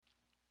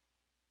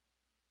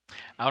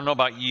I don't know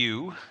about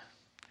you,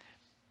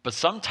 but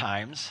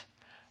sometimes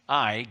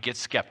I get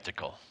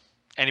skeptical.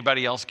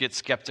 Anybody else get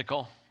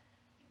skeptical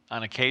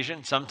on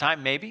occasion?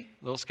 Sometime, maybe,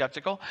 a little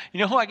skeptical.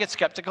 You know who I get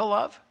skeptical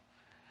of?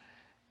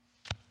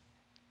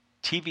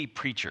 TV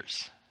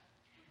preachers.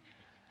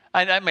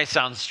 That may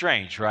sound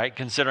strange, right?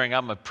 Considering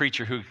I'm a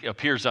preacher who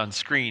appears on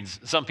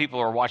screens. Some people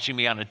are watching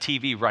me on a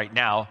TV right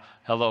now.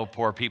 Hello,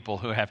 poor people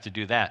who have to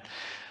do that.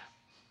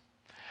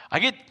 I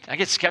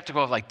get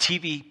skeptical of like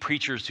TV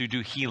preachers who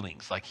do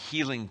healings, like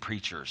healing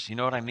preachers. You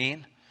know what I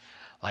mean?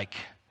 Like,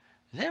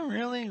 is that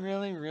really,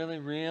 really, really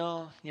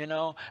real? You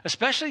know,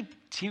 especially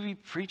TV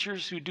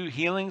preachers who do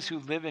healings, who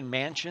live in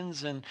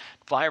mansions and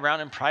fly around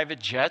in private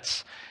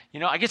jets. You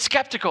know, I get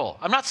skeptical.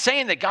 I'm not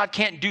saying that God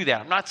can't do that.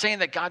 I'm not saying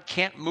that God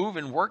can't move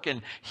and work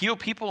and heal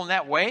people in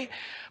that way.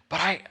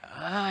 But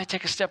I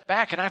take a step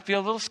back and I feel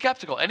a little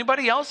skeptical.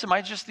 Anybody else? Am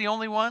I just the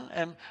only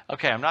one?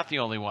 Okay, I'm not the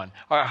only one.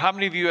 Or how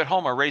many of you at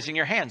home are raising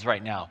your hands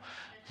right now?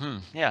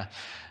 Yeah.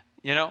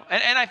 You know,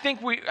 and I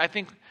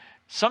think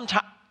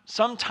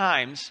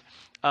sometimes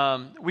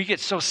we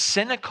get so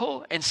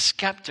cynical and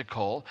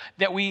skeptical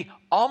that we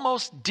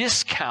almost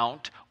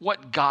discount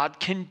what God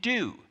can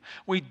do.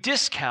 We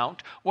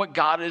discount what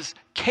God is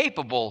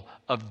capable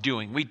of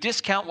doing. We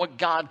discount what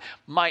God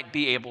might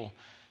be able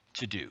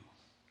to do.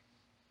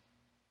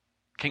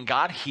 Can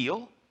God heal?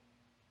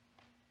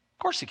 Of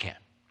course he can.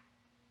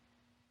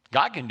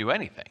 God can do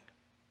anything.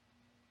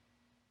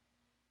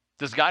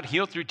 Does God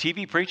heal through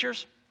TV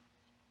preachers?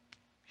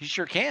 He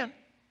sure can.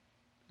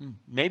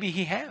 Maybe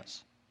he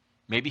has.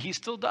 Maybe he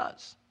still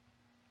does.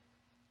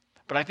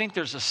 But I think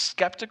there's a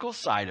skeptical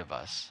side of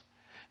us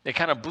that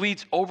kind of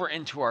bleeds over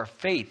into our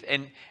faith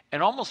and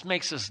almost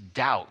makes us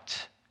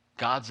doubt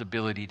God's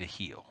ability to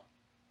heal.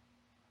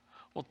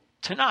 Well,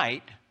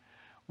 tonight,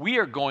 we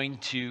are going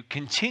to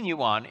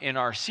continue on in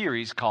our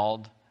series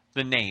called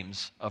The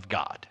Names of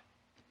God.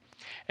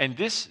 And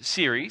this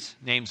series,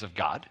 Names of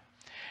God,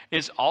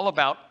 is all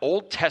about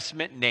Old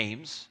Testament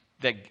names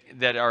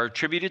that are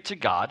attributed to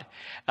God.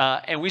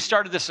 And we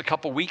started this a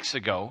couple weeks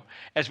ago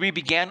as we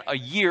began a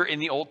year in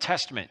the Old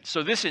Testament.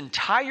 So this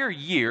entire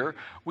year,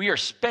 we are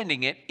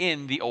spending it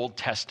in the Old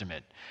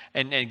Testament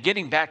and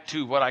getting back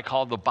to what I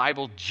call the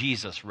Bible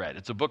Jesus read.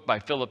 It's a book by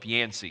Philip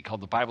Yancey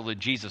called The Bible That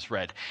Jesus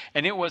Read.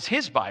 And it was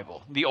his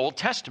Bible, the Old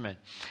Testament.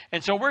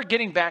 And so we're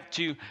getting back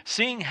to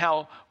seeing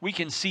how we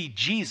can see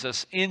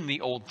Jesus in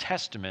the Old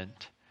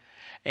Testament.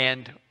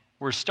 And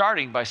we're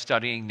starting by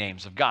studying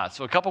names of God.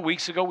 So a couple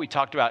weeks ago, we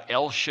talked about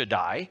El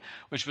Shaddai,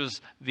 which was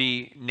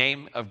the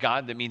name of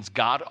God that means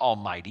God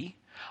Almighty.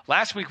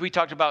 Last week, we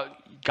talked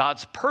about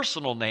God's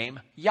personal name,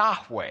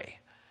 Yahweh.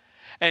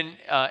 And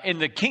in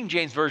the King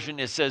James Version,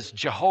 it says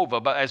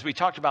Jehovah. But as we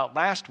talked about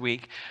last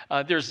week,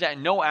 there's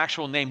no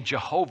actual name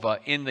Jehovah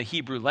in the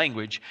Hebrew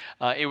language.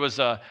 It was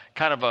a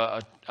kind of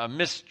a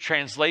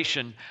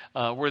mistranslation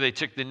where they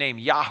took the name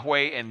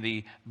Yahweh and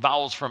the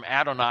vowels from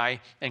Adonai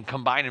and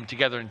combined them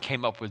together and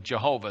came up with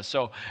Jehovah.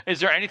 So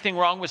is there anything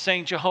wrong with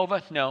saying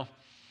Jehovah? No.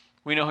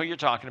 We know who you're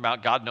talking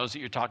about. God knows that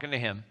you're talking to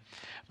him.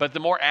 But the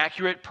more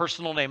accurate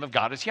personal name of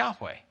God is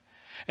Yahweh.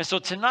 And so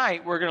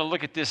tonight, we're going to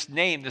look at this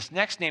name, this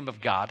next name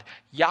of God,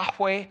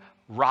 Yahweh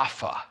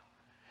Rapha.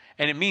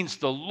 And it means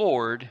the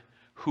Lord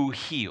who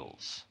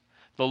heals.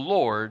 The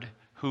Lord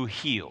who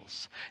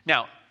heals.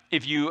 Now,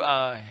 if you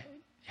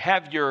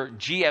have your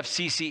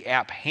GFCC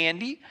app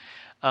handy,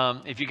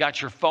 if you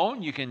got your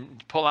phone, you can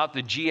pull out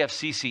the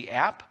GFCC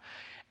app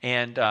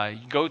and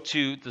go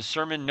to the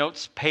sermon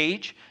notes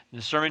page,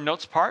 the sermon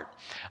notes part.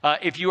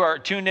 If you are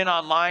tuned in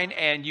online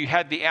and you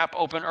had the app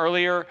open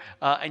earlier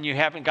and you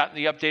haven't gotten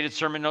the updated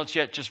sermon notes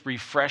yet, just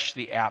refresh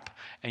the app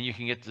and you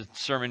can get the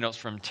sermon notes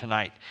from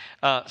tonight.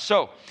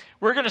 So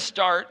we're going to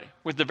start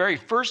with the very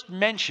first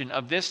mention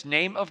of this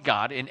name of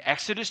God in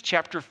Exodus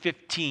chapter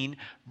 15,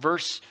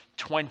 verse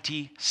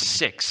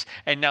 26.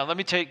 And now let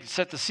me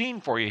set the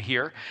scene for you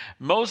here.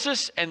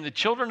 Moses and the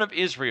children of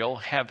Israel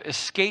have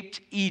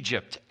escaped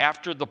Egypt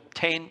after the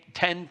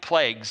 10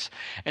 plagues.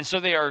 And so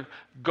they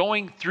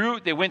went through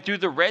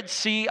the Red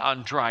Sea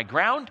on dry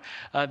ground.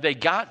 They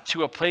got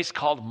to a place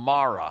called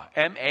Marah,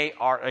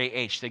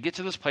 M-A-R-A-H. They get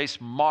to this place,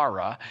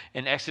 Marah,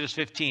 in Exodus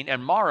 15.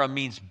 And Marah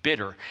means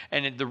bitter.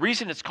 And the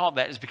reason it's called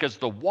that is because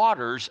the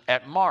waters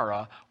at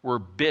Marah were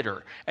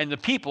bitter. And the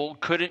people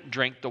couldn't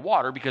drink the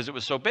water because it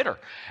was so bitter.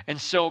 And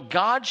so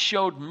God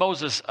showed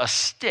Moses a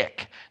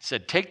stick,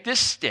 said, take this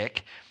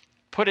stick,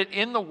 put it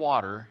in the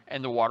water,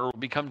 and the water will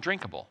become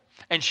drinkable.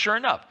 And sure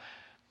enough,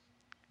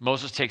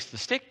 Moses takes the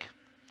stick,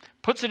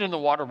 puts it in the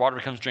water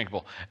becomes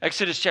drinkable.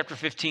 Exodus chapter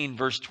 15,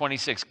 verse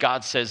 26,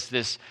 God says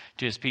this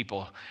to his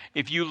people.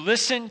 If you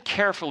listen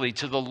carefully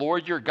to the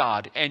Lord your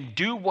God and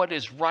do what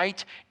is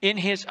right in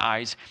his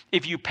eyes,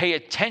 if you pay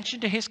attention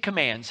to his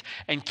commands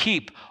and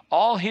keep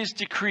all his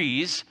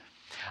decrees,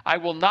 I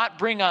will not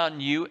bring on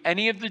you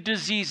any of the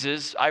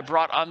diseases I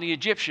brought on the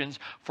Egyptians,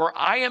 for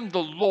I am the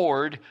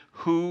Lord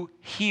who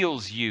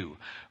heals you.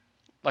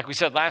 Like we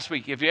said last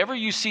week, if ever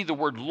you see the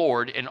word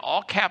Lord in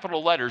all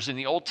capital letters in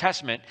the Old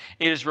Testament,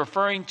 it is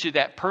referring to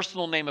that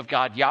personal name of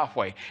God,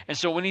 Yahweh. And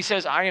so when he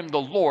says, I am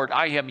the Lord,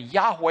 I am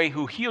Yahweh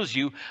who heals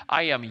you,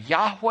 I am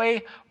Yahweh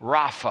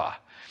Rapha.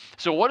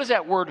 So what does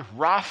that word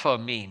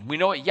Rapha mean? We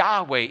know what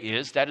Yahweh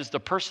is. That is the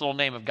personal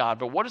name of God.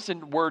 But what does the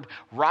word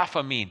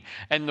Rapha mean?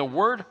 And the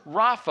word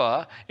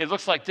Rapha, it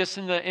looks like this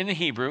in the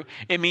Hebrew.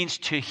 It means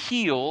to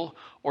heal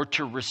or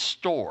to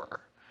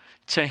restore.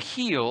 To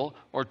heal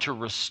or to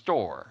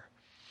restore.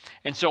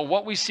 And so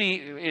what we see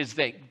is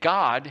that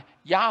God,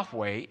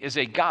 Yahweh, is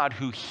a God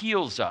who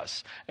heals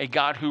us, a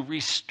God who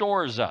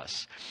restores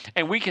us.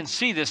 And we can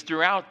see this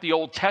throughout the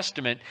Old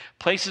Testament,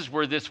 places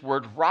where this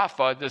word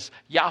Rapha, this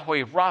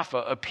Yahweh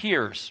Rapha,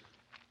 appears.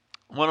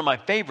 One of my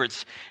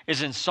favorites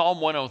is in Psalm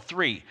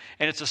 103,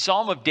 and it's a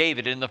Psalm of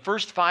David. In the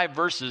first 5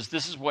 verses,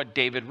 this is what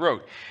David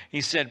wrote.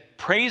 He said,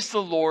 "Praise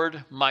the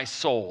Lord, my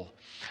soul.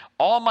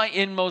 All my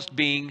inmost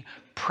being,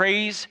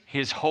 praise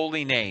his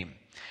holy name.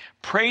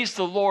 Praise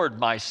the Lord,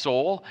 my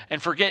soul,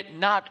 and forget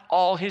not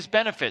all his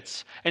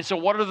benefits." And so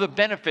what are the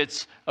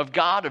benefits of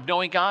God, of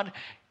knowing God?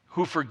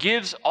 Who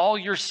forgives all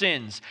your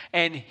sins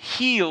and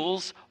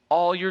heals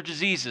all your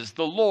diseases.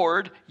 The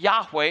Lord,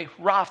 Yahweh,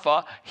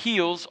 Rapha,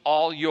 heals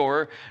all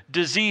your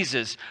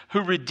diseases.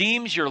 Who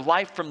redeems your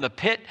life from the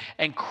pit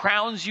and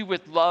crowns you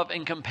with love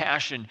and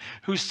compassion.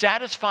 Who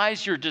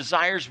satisfies your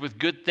desires with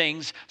good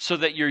things so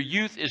that your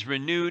youth is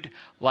renewed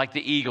like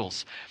the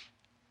eagles.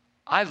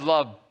 I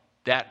love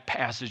that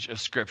passage of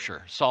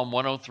Scripture, Psalm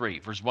 103,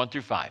 verse 1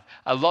 through 5.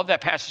 I love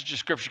that passage of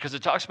Scripture because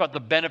it talks about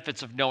the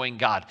benefits of knowing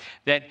God,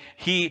 that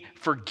he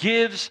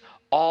forgives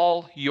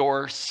all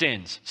your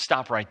sins.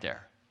 Stop right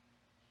there.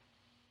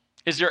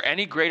 Is there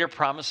any greater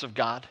promise of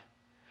God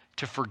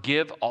to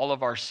forgive all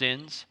of our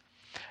sins?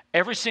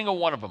 Every single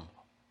one of them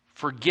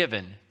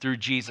forgiven through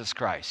Jesus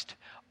Christ.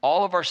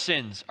 All of our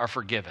sins are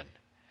forgiven.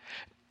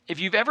 If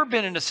you've ever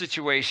been in a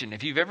situation,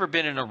 if you've ever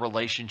been in a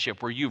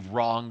relationship where you've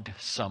wronged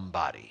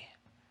somebody,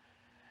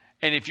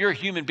 and if you're a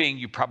human being,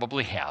 you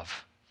probably have.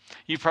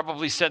 You've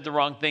probably said the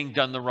wrong thing,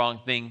 done the wrong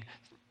thing,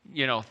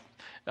 if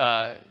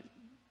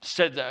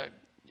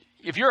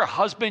you're a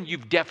husband,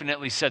 you've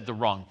definitely said the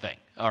wrong thing,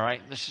 all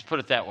right? Let's just put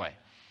it that way.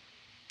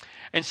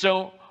 And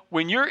so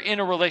when you're in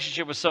a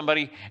relationship with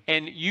somebody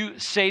and you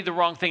say the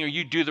wrong thing or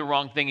you do the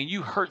wrong thing and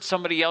you hurt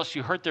somebody else,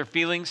 you hurt their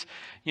feelings,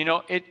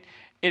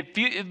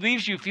 it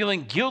leaves you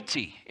feeling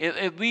guilty.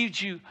 It leaves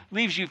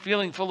you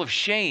feeling full of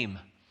shame.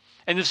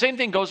 And the same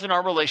thing goes in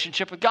our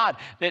relationship with God.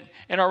 That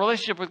in our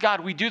relationship with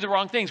God, we do the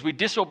wrong things. We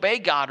disobey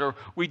God, or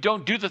we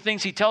don't do the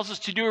things he tells us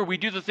to do, or we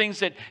do the things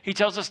that he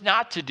tells us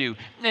not to do.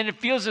 And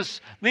it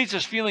leaves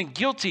us feeling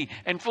guilty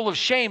and full of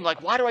shame.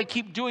 Like, why do I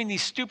keep doing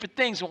these stupid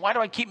things? And why do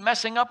I keep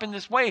messing up in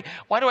this way?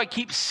 Why do I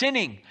keep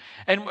sinning?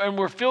 And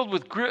we're filled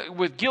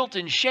with guilt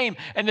and shame.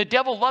 And the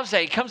devil loves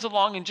that. He comes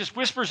along and just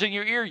whispers in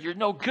your ear, you're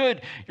no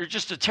good. You're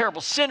just a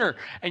terrible sinner.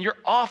 And you're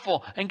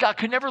awful. And God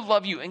could never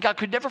love you. And God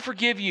could never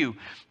forgive you.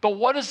 But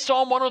what does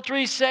Psalm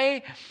 103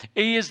 say?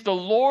 He is the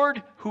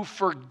Lord who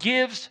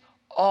forgives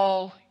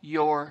all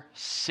your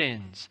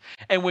sins.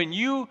 And when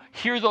you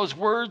hear those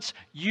words,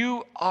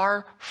 you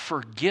are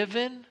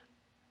forgiven.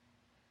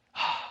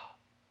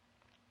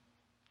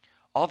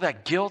 All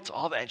that guilt,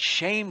 all that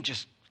shame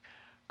just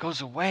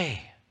goes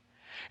away.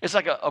 It's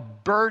like a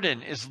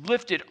burden is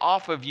lifted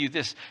off of you.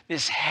 This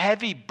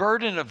heavy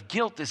burden of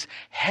guilt, this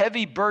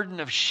heavy burden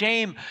of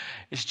shame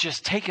is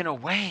just taken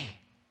away.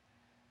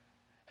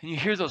 And you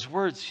hear those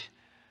words,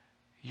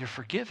 you're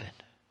forgiven.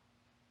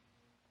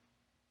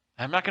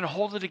 I'm not going to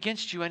hold it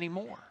against you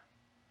anymore.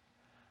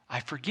 I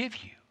forgive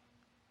you.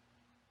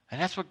 And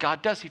that's what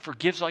God does. He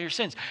forgives all your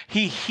sins.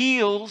 He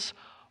heals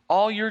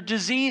all your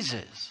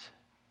diseases.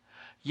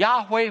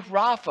 Yahweh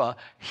Rapha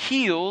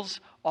heals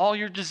all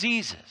your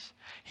diseases.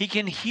 He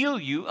can heal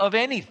you of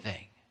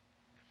anything.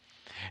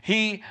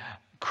 He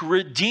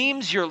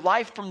redeems your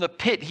life from the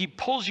pit. He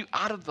pulls you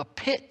out of the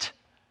pit.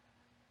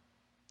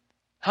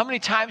 How many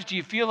times do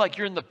you feel like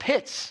you're in the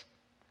pits?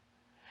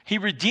 He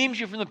redeems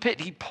you from the pit.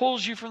 He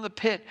pulls you from the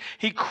pit.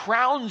 He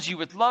crowns you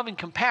with love and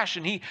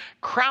compassion. He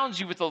crowns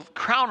you with a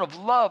crown of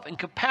love and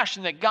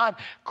compassion, that God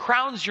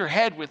crowns your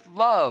head with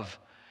love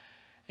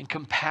and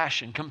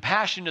compassion.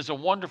 Compassion is a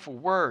wonderful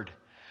word.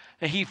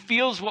 And he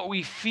feels what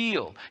we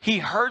feel. He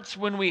hurts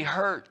when we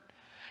hurt.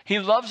 He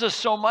loves us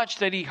so much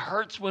that he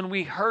hurts when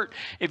we hurt.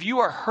 If you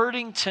are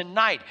hurting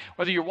tonight,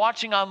 whether you're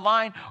watching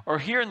online or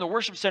here in the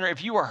worship center,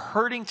 if you are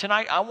hurting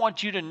tonight, I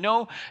want you to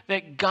know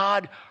that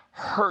God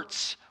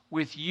hurts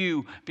with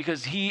you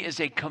because he is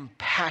a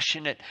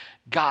compassionate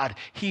God.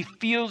 He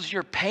feels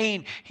your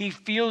pain. He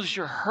feels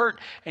your hurt,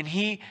 and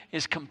he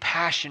is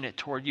compassionate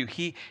toward you.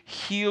 He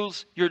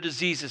heals your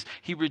diseases.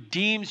 He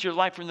redeems your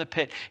life from the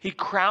pit. He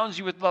crowns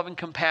you with love and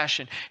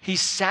compassion. He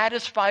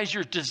satisfies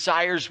your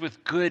desires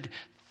with good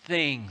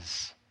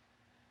things.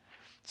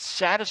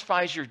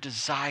 Satisfies your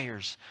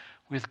desires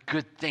with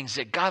good things.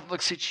 That God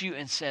looks at you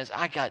and says,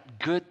 I got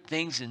good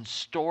things in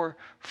store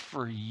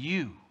for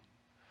you.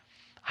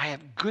 I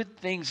have good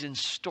things in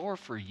store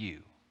for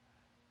you.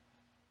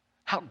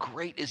 How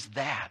great is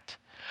that?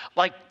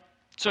 Like,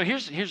 so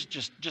here's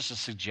just a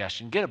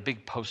suggestion. Get a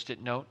big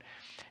Post-it note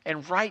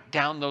and write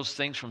down those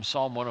things from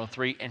Psalm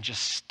 103 and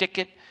just stick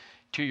it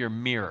to your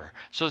mirror.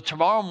 So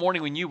tomorrow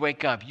morning when you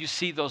wake up, you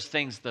see those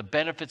things, the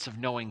benefits of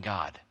knowing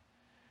God.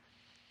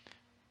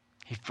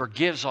 He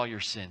forgives all your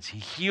sins. He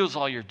heals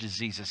all your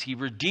diseases. He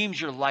redeems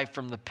your life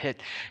from the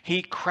pit.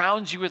 He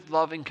crowns you with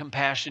love and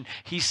compassion.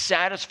 He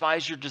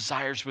satisfies your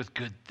desires with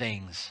good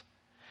things.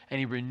 And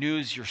he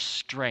renews your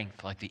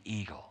strength like the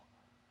eagle.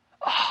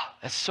 Oh,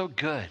 that's so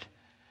good.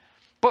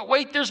 But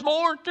wait, there's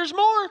more. There's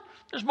more.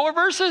 There's more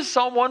verses.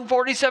 Psalm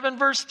 147,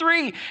 verse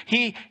 3.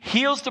 He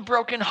heals the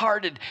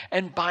brokenhearted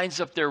and binds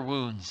up their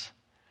wounds.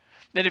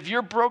 That if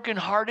you're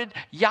brokenhearted,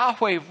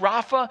 Yahweh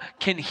Rapha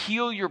can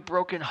heal your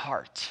broken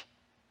heart.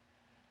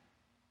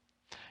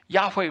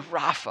 Yahweh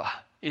Rapha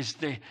is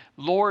the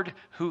Lord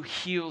who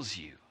heals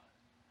you.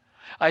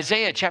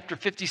 Isaiah chapter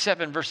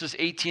 57, verses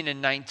 18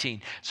 and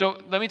 19. So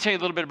let me tell you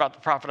a little bit about the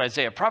prophet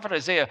Isaiah. Prophet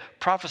Isaiah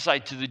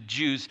prophesied to the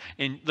Jews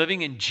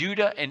living in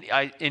Judah and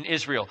in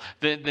Israel.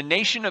 The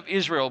nation of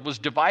Israel was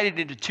divided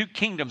into two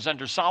kingdoms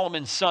under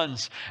Solomon's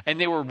sons,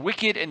 and they were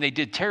wicked, and they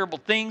did terrible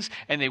things,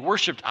 and they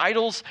worshipped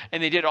idols,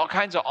 and they did all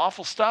kinds of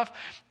awful stuff,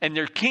 and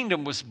their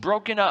kingdom was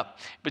broken up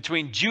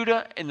between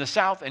Judah in the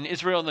south and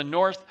Israel in the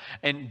north,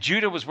 and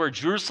Judah was where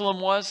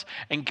Jerusalem was,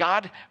 and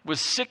God was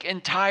sick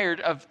and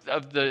tired of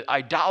the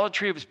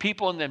idolatry of his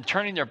people and them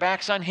turning their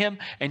backs on him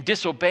and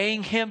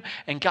disobeying him.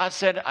 And God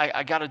said,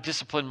 I got to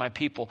discipline my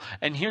people.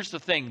 And here's the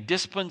thing.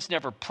 Discipline's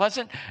never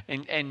pleasant,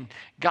 and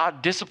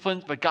God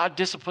disciplines, but God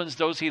disciplines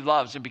those he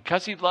loves. And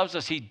because he loves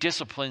us, he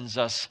disciplines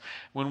us.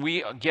 When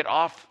we get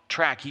off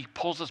track, he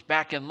pulls us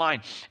back in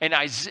line.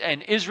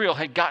 And Israel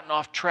had gotten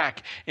off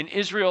track, and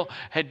Israel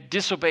had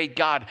disobeyed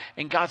God.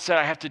 And God said,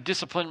 I have to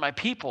discipline my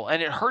people.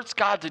 And it hurts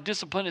God to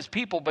discipline his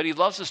people, but he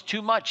loves us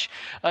too much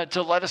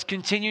to let us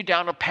continue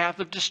down a path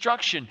of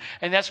destruction.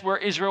 And that's where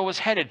Israel was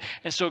headed.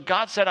 And so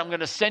God said, I'm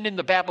going to send in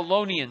the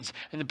Babylonians.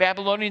 And the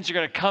Babylonians are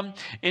going to come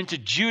into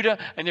Judah,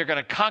 and they're going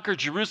to conquer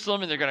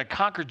Jerusalem, and they're going to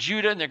conquer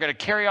Judah, and they're going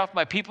to carry off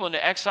my people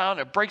into exile.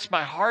 And it breaks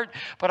my heart.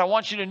 But I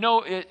want you to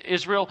know,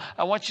 Israel,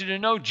 I want you to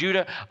know,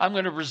 Judah, I'm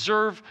going to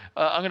preserve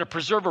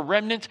a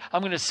remnant.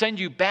 I'm going to send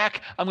you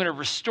back. I'm going to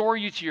restore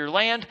you to your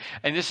land.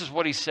 And this is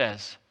what he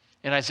says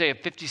in Isaiah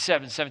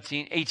 57,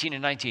 17, 18,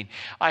 and 19.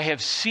 I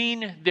have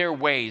seen their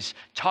ways,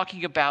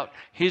 talking about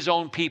his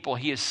own people.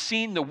 He has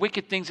seen the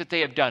wicked things that they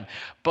have done,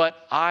 but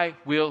I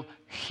will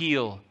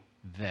heal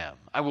them.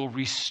 I will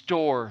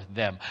restore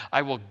them.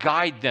 I will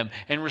guide them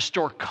and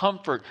restore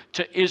comfort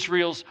to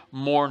Israel's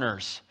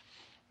mourners.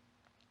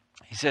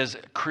 He says,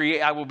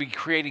 I will be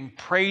creating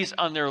praise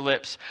on their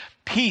lips.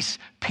 Peace,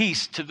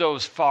 peace to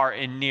those far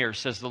and near,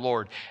 says the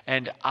Lord,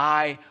 and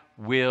I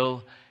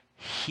will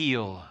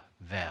heal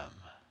them.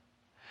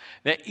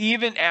 That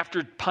even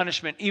after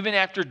punishment, even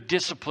after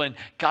discipline,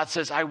 God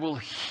says, I will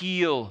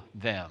heal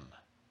them.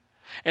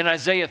 In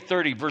Isaiah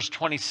 30, verse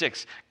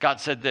 26, God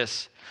said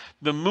this,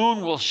 the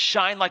moon will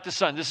shine like the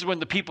sun. This is when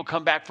the people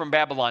come back from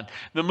Babylon.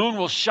 The moon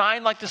will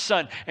shine like the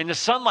sun, and the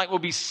sunlight will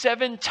be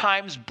 7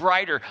 times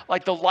brighter,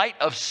 like the light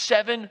of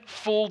 7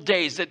 full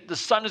days. That the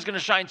sun is going to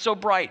shine so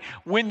bright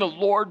when the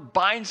Lord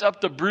binds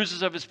up the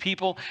bruises of his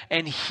people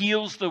and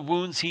heals the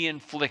wounds he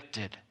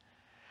inflicted.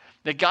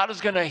 That God is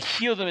going to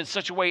heal them in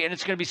such a way, and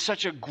it's going to be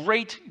such a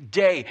great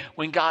day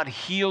when God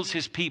heals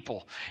his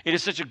people. It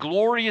is such a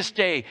glorious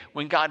day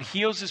when God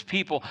heals his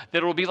people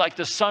that it will be like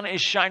the sun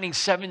is shining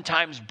 7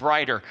 times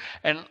brighter.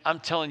 And I'm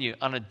telling you,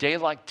 on a day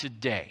like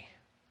today,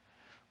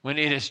 when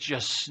it is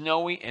just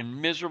snowy and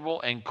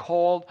miserable and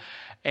cold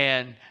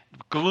and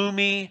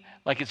gloomy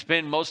like it's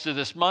been most of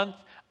this month,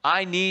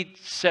 I need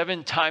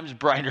 7 times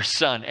brighter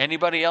sun.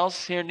 Anybody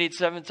else here need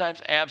 7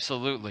 times?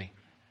 Absolutely.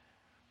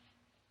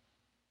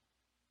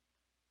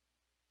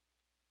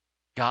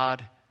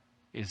 God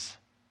is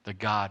the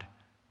God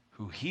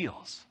who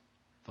heals,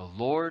 the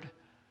Lord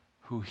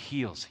who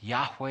heals,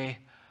 Yahweh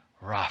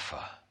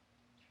Rapha.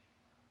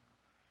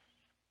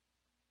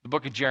 The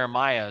book of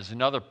Jeremiah is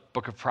another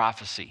book of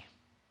prophecy.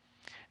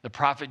 The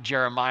prophet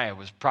Jeremiah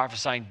was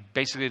prophesying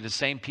basically the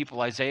same people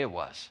Isaiah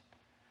was.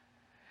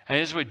 And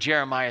this is what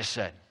Jeremiah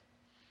said.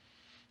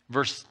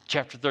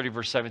 Chapter 30,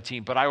 verse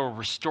 17. But I will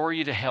restore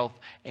you to health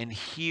and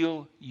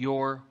heal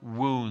your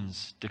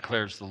wounds,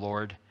 declares the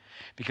Lord.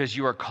 Because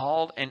you are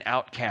called an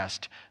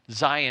outcast,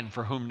 Zion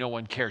for whom no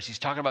one cares. He's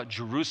talking about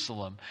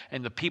Jerusalem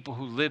and the people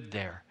who lived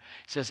there.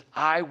 He says,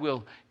 I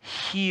will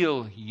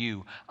heal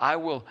you. I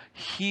will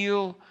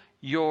heal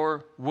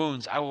your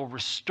wounds. I will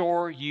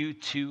restore you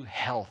to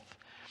health.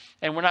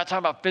 And we're not talking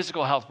about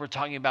physical health. We're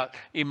talking about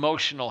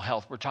emotional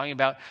health. We're talking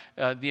about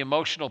the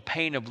emotional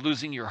pain of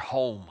losing your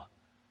home.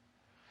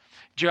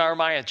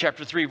 Jeremiah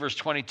chapter 3, verse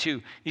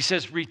 22, he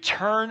says,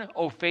 return,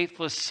 O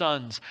faithless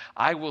sons,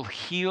 I will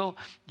heal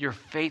your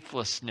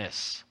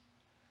faithlessness.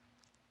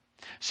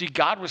 See,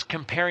 God was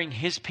comparing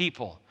his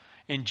people.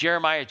 In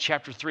Jeremiah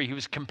chapter 3, he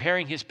was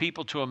comparing his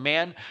people to a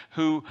man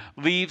who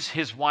leaves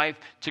his wife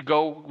to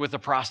go with a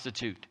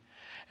prostitute.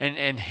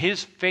 And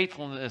his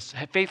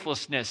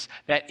faithlessness,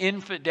 that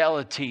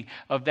infidelity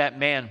of that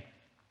man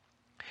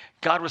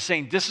God was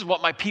saying, this is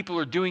what my people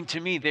are doing to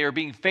me. They are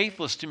being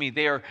faithless to me.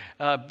 Their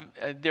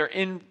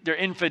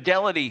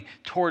infidelity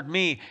toward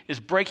me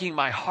is breaking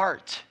my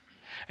heart.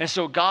 And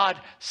so God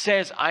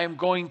says, I'm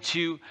going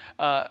to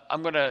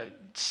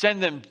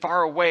send them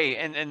far away.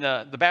 And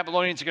the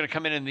Babylonians are going to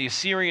come in, and the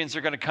Assyrians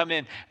are going to come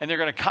in, and they're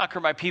going to conquer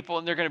my people,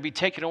 and they're going to be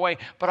taken away.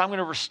 But I'm going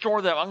to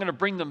restore them. I'm going to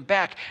bring them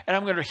back, and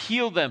I'm going to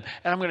heal them,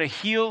 and I'm going to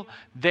heal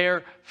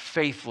their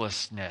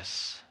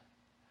faithlessness.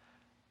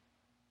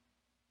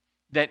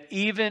 That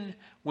even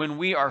when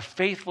we are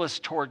faithless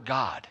toward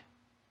God,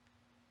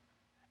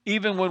 He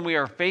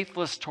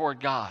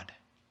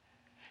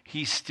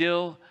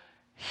still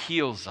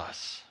heals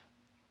us,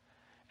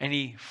 and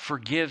He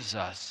forgives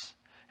us,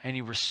 and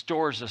He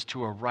restores us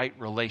to a right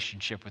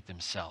relationship with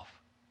Himself.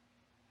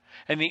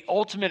 And the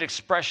ultimate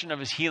expression of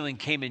His healing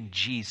came in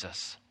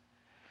Jesus.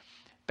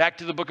 Back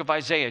to the book of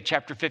Isaiah,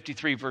 chapter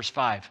 53, verse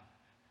 5.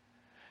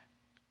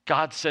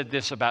 God said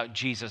this about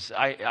Jesus.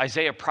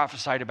 Isaiah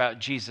prophesied about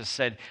Jesus,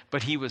 said,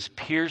 but He was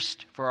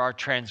pierced for our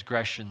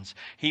transgressions.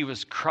 He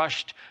was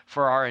crushed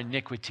for our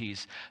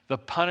iniquities. The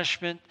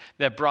punishment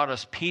that brought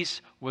us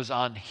peace was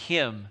on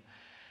Him,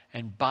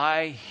 and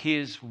by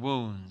His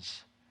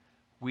wounds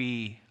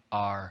we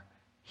are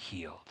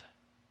healed.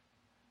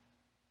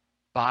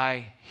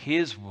 By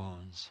His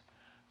wounds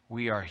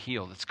we are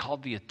healed. It's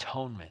called the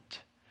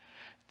atonement.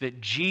 That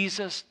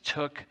Jesus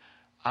took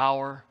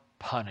our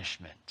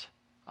punishment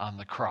on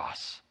the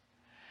cross.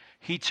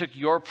 He took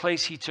your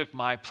place, He took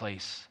my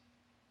place.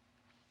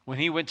 When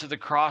He went to the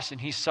cross and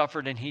He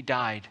suffered and He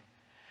died,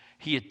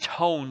 He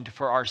atoned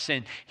for our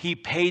sin. He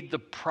paid the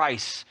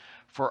price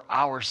for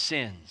our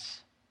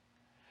sins.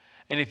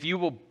 And if you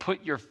will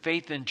put your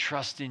faith and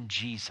trust in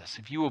Jesus,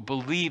 if you will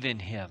believe in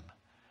Him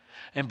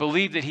and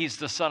believe that He's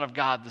the Son of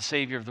God, the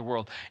Savior of the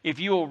world, if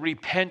you will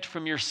repent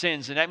from your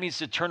sins, and that means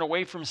to turn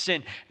away from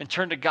sin and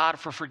turn to God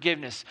for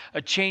forgiveness,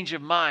 a change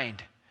of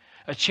mind,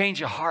 a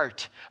change of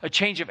heart, a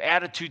change of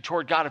attitude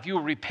toward God. If you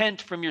will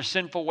repent from your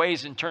sinful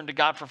ways and turn to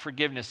God for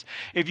forgiveness,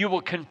 if you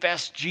will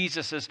confess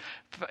Jesus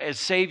as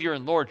Savior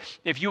and Lord,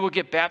 if you will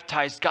get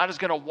baptized, God is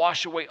going to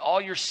wash away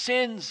all your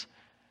sins,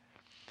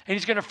 and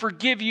He's going to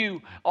forgive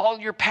you all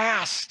your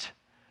past,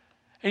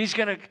 and He's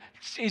going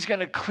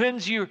to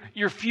cleanse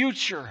your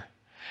future,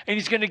 and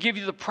He's going to give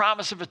you the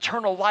promise of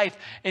eternal life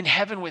in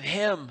heaven with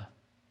Him.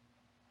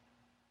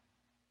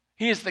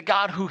 He is the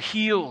God who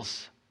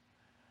heals.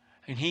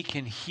 And He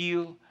can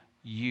heal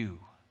you.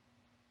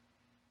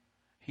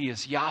 He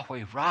is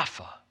Yahweh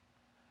Rapha.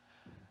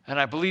 And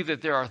I believe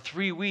that there are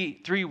three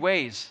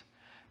ways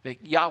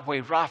that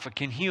Yahweh Rapha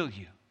can heal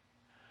you.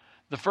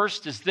 The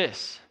first is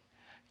this.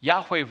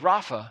 Yahweh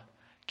Rapha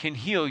can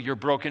heal your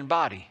broken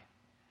body.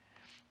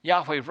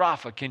 Yahweh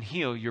Rapha can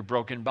heal your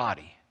broken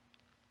body.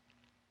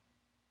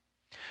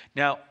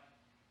 Now,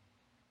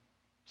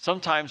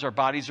 sometimes our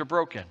bodies are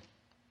broken.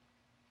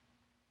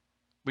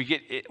 We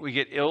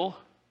get ill.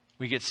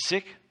 We get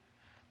sick,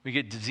 we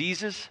get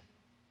diseases,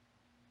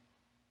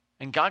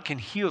 and God can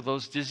heal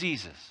those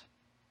diseases.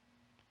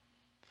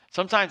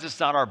 Sometimes it's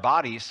not our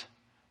bodies,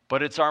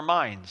 but it's our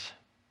minds.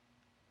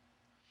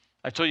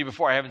 I told you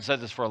before, I haven't said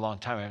this for a long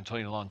time, I haven't told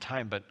you in a long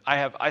time, but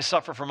I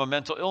suffer from a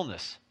mental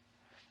illness.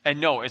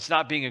 And no, it's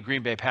not being a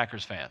Green Bay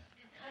Packers fan.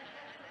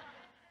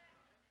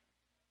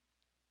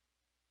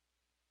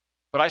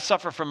 But I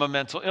suffer from a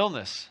mental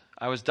illness.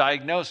 I was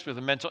diagnosed with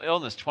a mental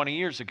illness 20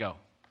 years ago.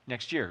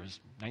 Next year, it was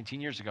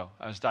 19 years ago,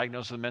 I was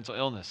diagnosed with a mental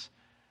illness.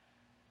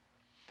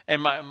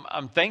 And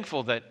I'm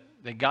thankful that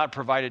God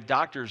provided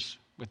doctors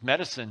with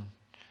medicine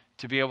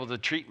to be able to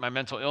treat my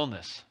mental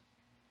illness.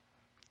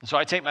 And so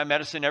I take my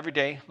medicine every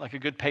day like a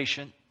good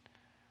patient.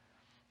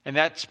 And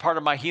that's part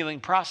of my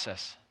healing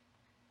process.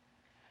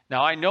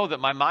 Now, I know that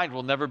my mind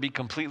will never be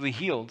completely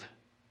healed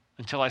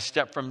until I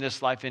step from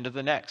this life into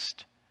the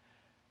next.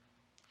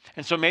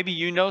 And so maybe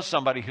you know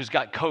somebody who's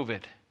got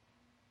COVID,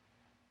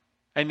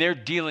 and they're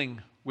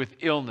dealing with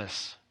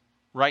illness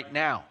right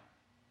now.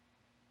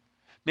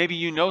 Maybe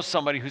you know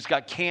somebody who's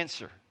got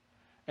cancer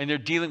and they're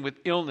dealing with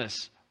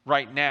illness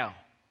right now.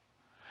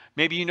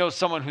 Maybe you know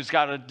someone who's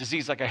got a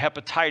disease like a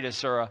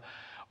hepatitis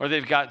or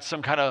they've got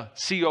some kind of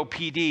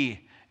COPD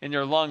in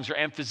their lungs or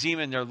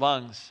emphysema in their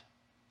lungs.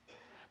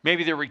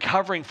 Maybe they're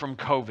recovering from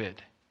COVID.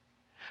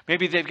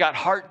 Maybe they've got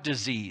heart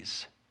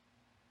disease.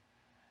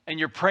 And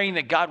you're praying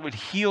that God would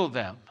heal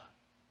them.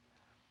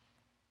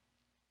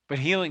 But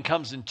healing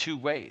comes in two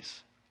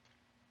ways.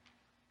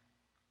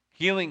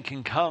 Healing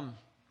can come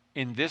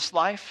in this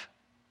life,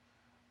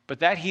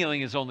 but that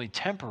healing is only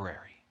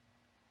temporary.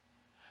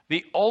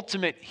 The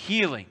ultimate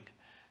healing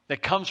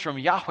that comes from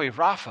Yahweh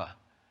Rapha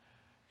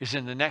is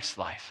in the next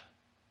life,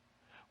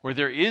 where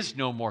there is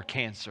no more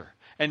cancer,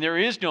 and there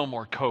is no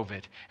more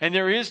COVID, and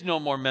there is no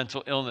more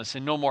mental illness,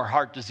 and no more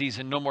heart disease,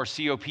 and no more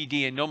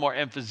COPD, and no more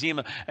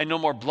emphysema, and no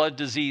more blood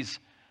disease.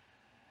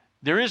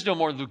 There is no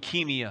more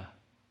leukemia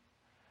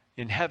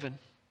in heaven.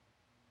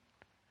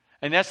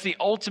 And that's the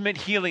ultimate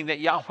healing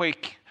that Yahweh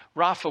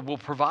Rapha will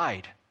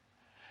provide,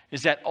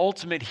 is that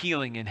ultimate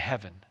healing in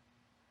heaven.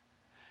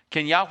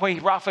 Can Yahweh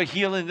Rapha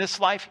heal in this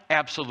life?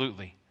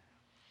 Absolutely.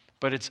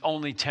 but it's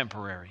only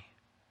temporary.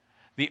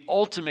 The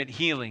ultimate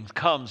healing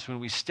comes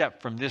when we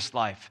step from this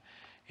life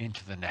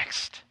into the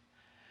next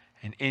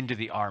and into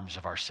the arms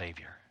of our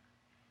Savior.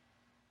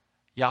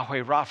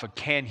 Yahweh Rapha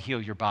can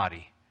heal your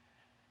body.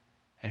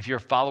 And if you're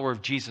a follower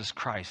of Jesus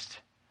Christ,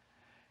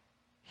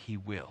 He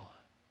will.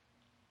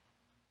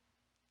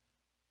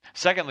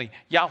 Secondly,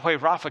 Yahweh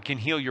Rapha can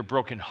heal your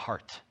broken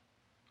heart.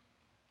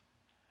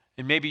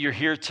 And maybe you're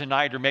here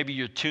tonight, or maybe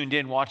you're tuned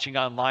in watching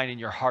online and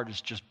your heart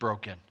is just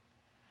broken.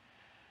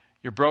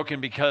 You're broken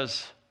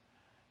because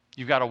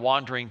you've got a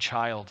wandering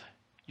child.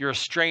 You're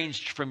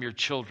estranged from your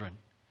children.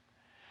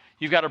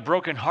 You've got a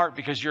broken heart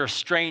because you're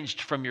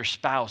estranged from your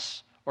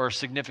spouse or a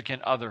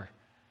significant other.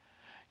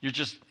 You're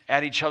just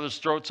at each other's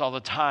throats all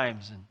the time,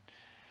 and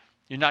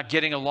you're not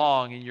getting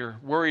along, and you're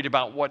worried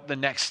about what the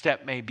next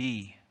step may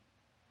be.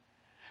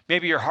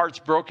 Maybe your heart's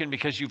broken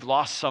because you've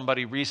lost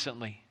somebody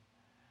recently.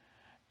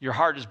 Your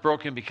heart is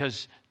broken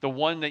because the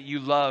one that you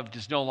loved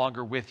is no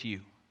longer with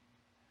you.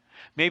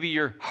 Maybe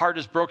your heart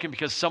is broken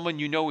because someone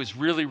you know is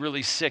really,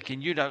 really sick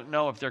and you don't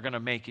know if they're going to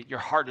make it. Your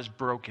heart is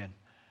broken.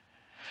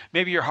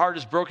 Maybe your heart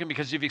is broken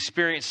because you've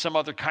experienced some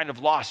other kind of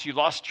loss. You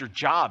lost your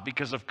job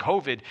because of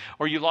COVID,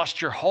 or you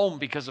lost your home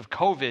because of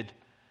COVID.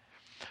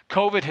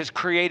 COVID has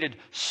created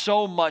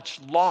so much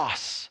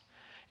loss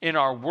in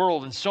our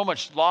world and so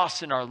much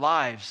loss in our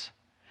lives.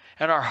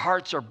 And our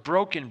hearts are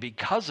broken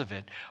because of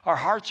it. Our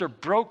hearts are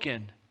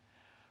broken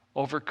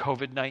over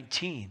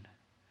COVID-19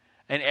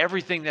 and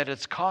everything that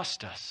it's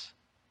cost us.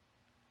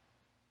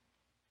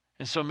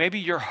 And so maybe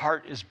your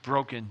heart is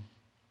broken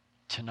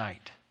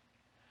tonight.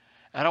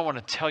 And I want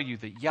to tell you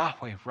that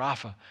Yahweh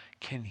Rapha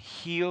can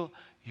heal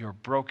your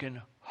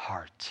broken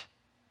heart.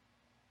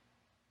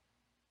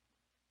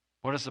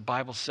 What does the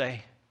Bible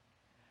say?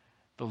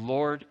 The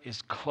Lord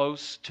is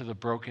close to the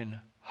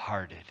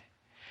brokenhearted.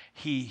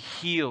 He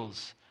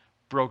heals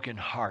broken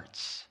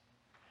hearts.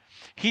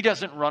 He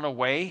doesn't run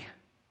away.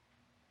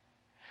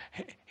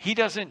 He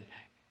doesn't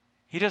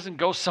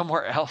go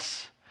somewhere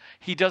else.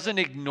 He doesn't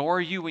ignore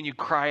you when you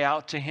cry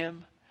out to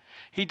Him.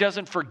 He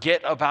doesn't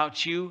forget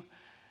about you.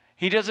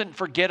 He doesn't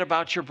forget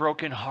about your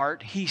broken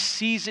heart. He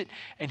sees it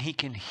and He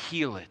can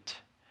heal it.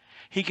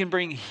 He can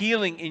bring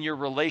healing in your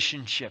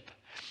relationship.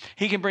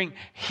 He can bring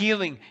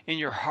healing in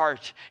your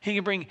heart. He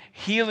can bring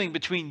healing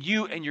between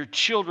you and your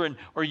children,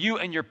 or you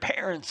and your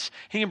parents.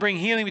 He can bring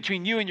healing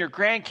between you and your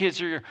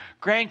grandkids, or your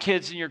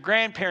grandkids and your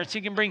grandparents. He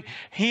can bring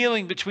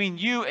healing between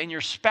you and your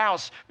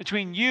spouse,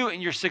 between you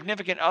and your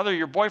significant other,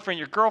 your boyfriend,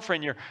 your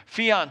girlfriend, your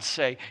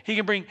fiance. He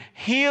can bring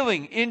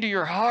healing into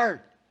your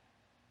heart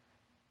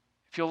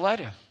if you'll let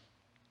Him.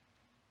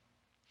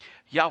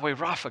 Yahweh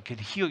Rapha can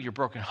heal your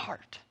broken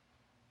heart.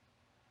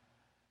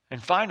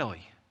 And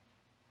finally,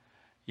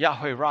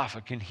 Yahweh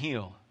Rapha can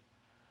heal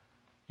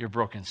your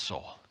broken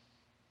soul.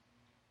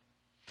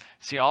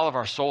 See, all of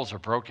our souls are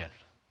broken.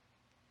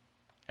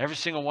 Every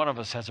single one of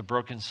us has a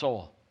broken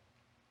soul.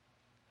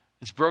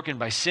 It's broken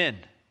by sin.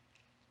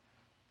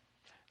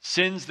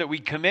 Sins that we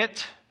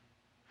commit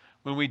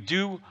when we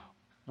do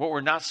what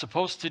we're not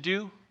supposed to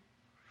do.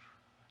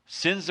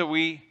 Sins that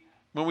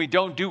when we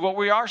don't do what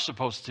we are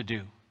supposed to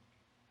do.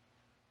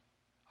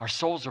 Our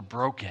souls are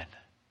broken.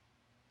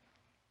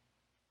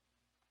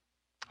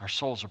 Our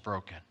souls are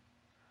broken.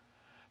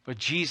 But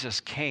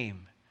Jesus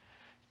came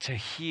to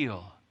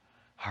heal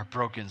our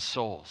broken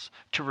souls,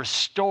 to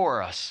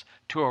restore us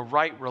to a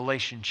right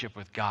relationship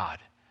with God,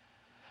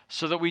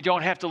 so that we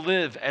don't have to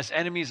live as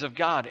enemies of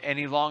God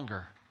any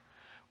longer.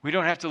 We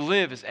don't have to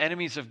live as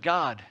enemies of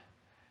God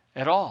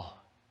at all.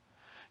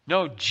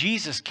 No,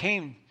 Jesus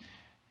came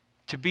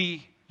to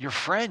be your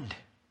friend.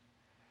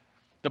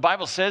 The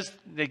Bible says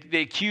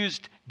they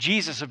accused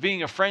Jesus of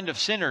being a friend of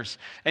sinners,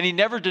 and He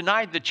never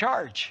denied the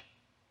charge.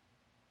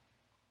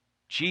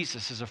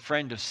 Jesus is a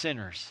friend of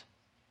sinners.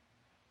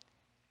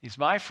 He's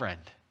my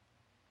friend.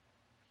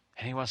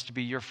 And He wants to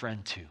be your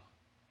friend too.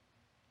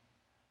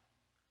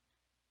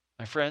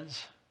 My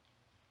friends,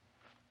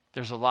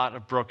 there's a lot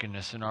of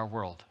brokenness in our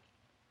world.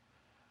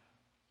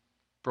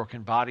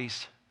 Broken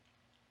bodies,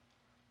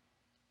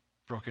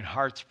 broken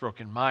hearts,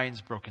 broken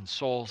minds, broken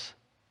souls.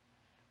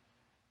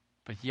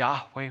 But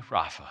Yahweh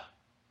Rapha,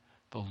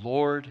 the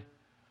Lord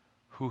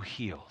who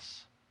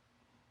heals,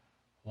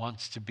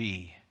 wants to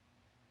be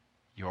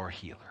your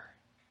healer.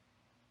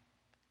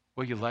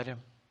 Will you let Him?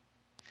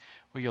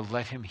 Will you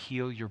let Him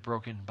heal your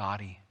broken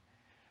body,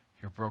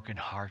 your broken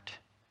heart,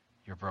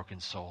 your broken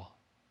soul?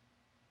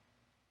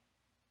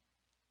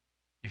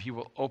 If you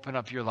will open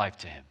up your life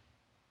to Him,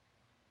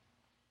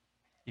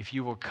 if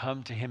you will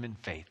come to Him in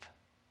faith,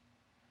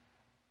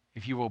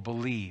 if you will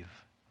believe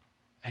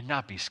and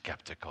not be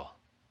skeptical.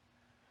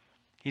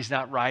 He's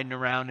not riding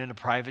around in a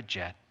private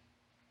jet.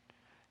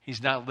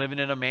 He's not living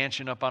in a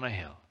mansion up on a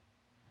hill.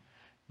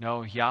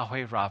 No,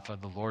 Yahweh Rapha,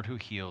 the Lord who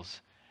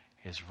heals,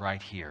 is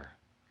right here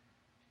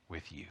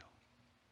with you.